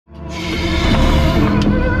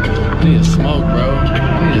I need to smoke, bro.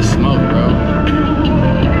 I need to smoke, bro.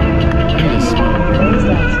 I need to smoke, bro.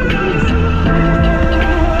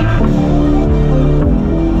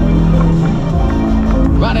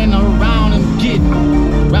 Riding around and getting,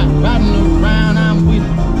 riding around, I'm with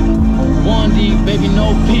 1D, baby,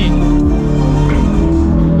 no pin.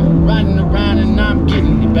 Riding around and I'm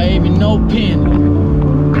getting it, baby, no pin.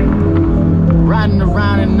 Riding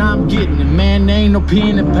around and I'm getting it, man, there ain't no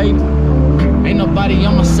pen and paper. Ain't nobody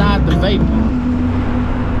on my side to vapor.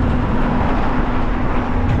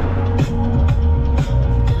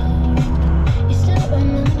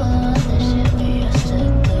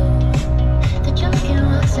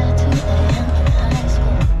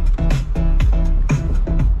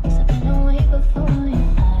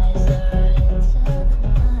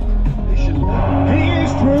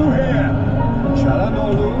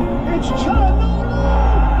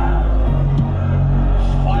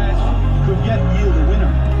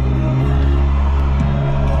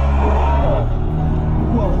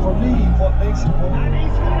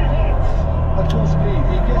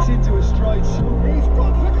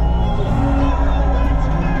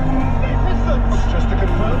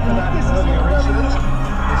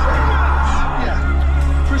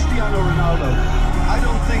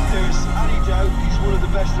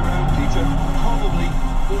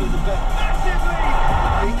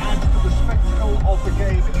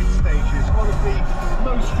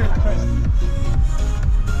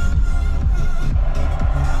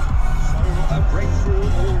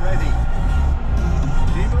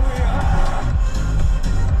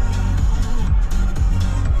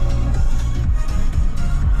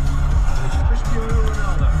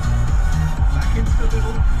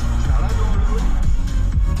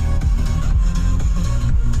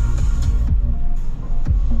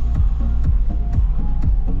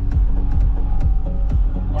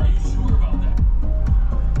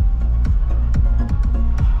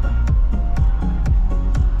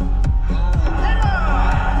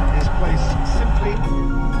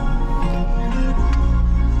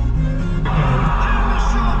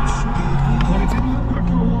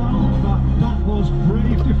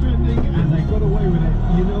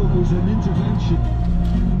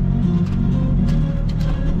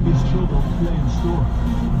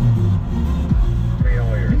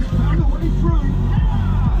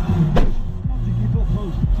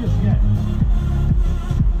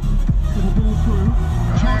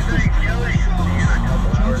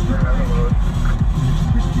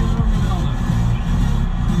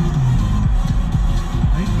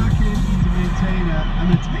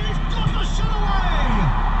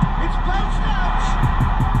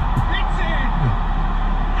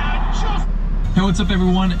 Hey, what's up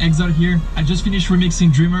everyone, Exile here. I just finished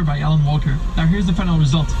remixing Dreamer by Alan Walker. Now here's the final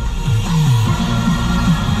result.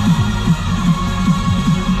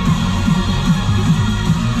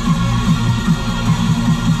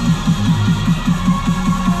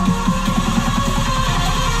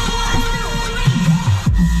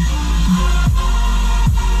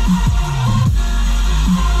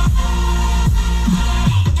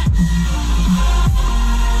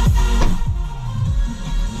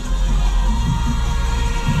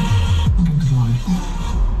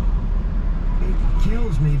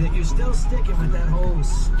 Still sticking with that whole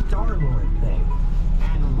Star-Lord thing.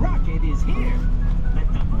 And Rocket is here. Let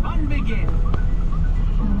the fun begin.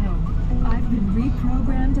 No, I've been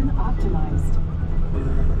reprogrammed and optimized.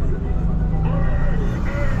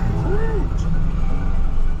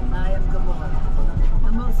 I am Gamora,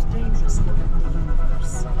 the most dangerous weapon in the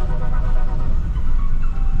universe.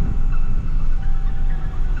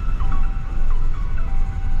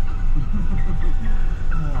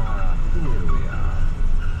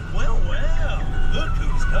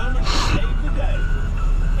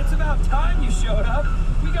 Time you showed up.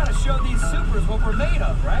 We gotta show these supers what we're made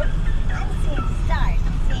of, right? I'm seeing stars.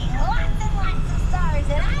 I'm seeing lots and lots of stars,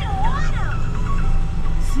 and I want them.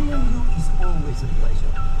 Seeing you is always a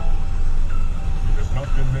pleasure. It has not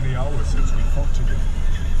been many hours since we fought together.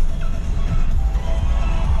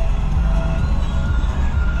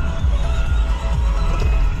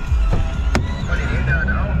 What do you need now?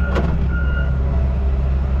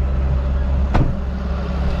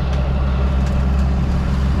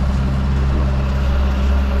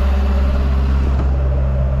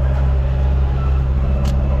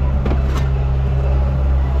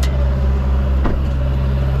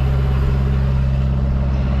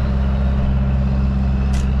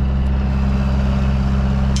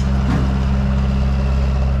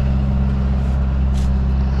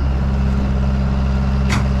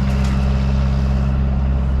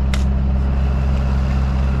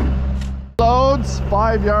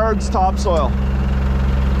 5 yards topsoil.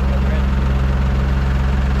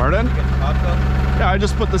 Pardon? Yeah, I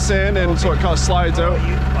just put the sand in so it kind of slides out.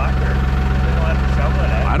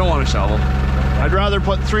 I don't want to shovel. I'd rather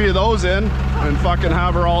put 3 of those in and fucking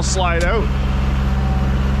have her all slide out.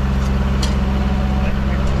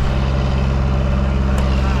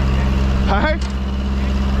 Hey?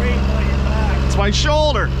 It's my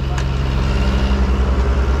shoulder.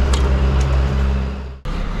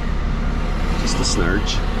 Just a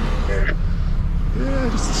snurge. Yeah,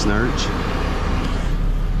 just a snurge.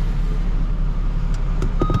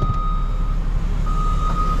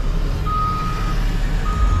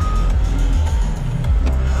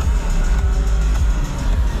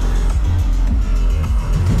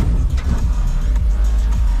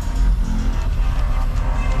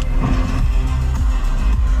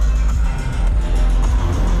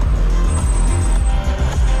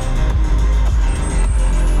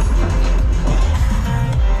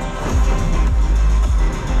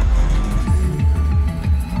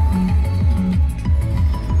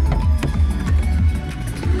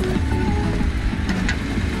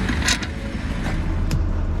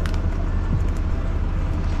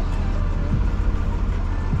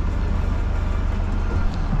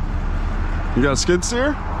 You got a skid steer?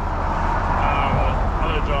 Other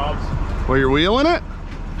jobs. Well, you're wheeling it?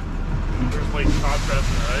 There's like top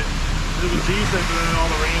dressing, right? It was decent, but then all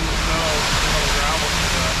the rain and snow, all the gravel.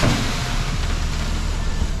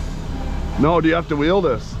 No, do you have to wheel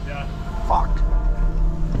this? Yeah. Fuck.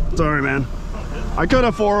 Sorry, man. I could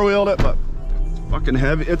have 4-wheeled it, but it's fucking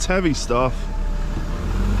heavy. It's heavy stuff.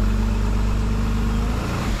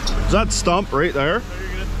 Is that stump right there?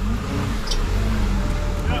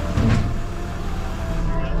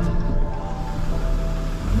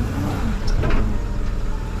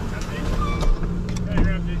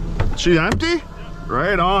 She empty? Yeah.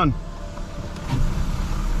 Right on.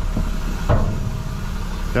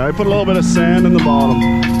 Yeah, I put a little bit of sand in the bottom.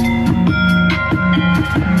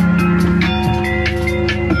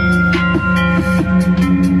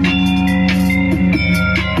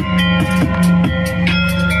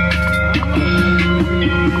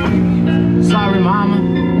 Sorry,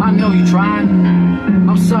 mama, I know you're trying.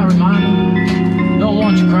 I'm sorry, mama, don't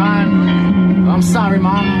want you crying. I'm sorry,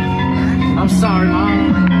 mama, I'm sorry,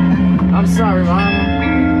 mama. I'm sorry, mama.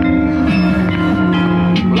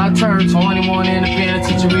 Well, I turned 21 in the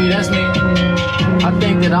penitentiary, that's me. I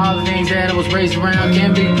think that all the things that I was raised around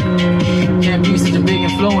can be such a big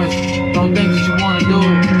influence. Don't think that you want to do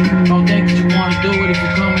it. Don't think that you want to do it. If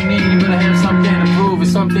you're coming in, you better have something to prove.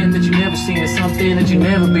 It's something that you never seen. It's something that you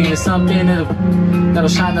never been. It's something that'll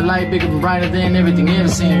shine the light bigger and brighter than everything you ever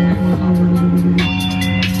seen.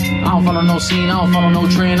 I don't follow no scene, I don't follow no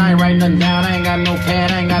trend. I ain't writing nothing down, I ain't got no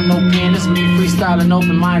pad, I ain't got no pen. This is me freestyling,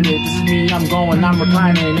 open-minded. This is me, I'm going, I'm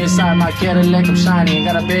reclining. Inside my Cadillac, I'm shining.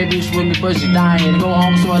 Got a bad bitch with me, but she dying. Go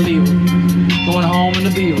home, so I leave her. Going home in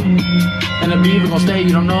the Beaver. And the Beaver gon' stay,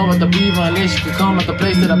 you don't know about the Beaver unless you can come at the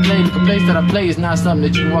place that I play. The place that I play is not something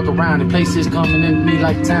that you can walk around. The places coming in me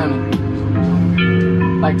like town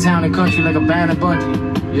and country, like a band and bungee.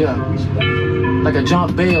 Yeah. Like a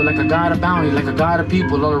jump bail, like I got a bounty, like I got a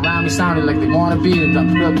people all around me sounding like they wanna be in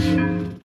the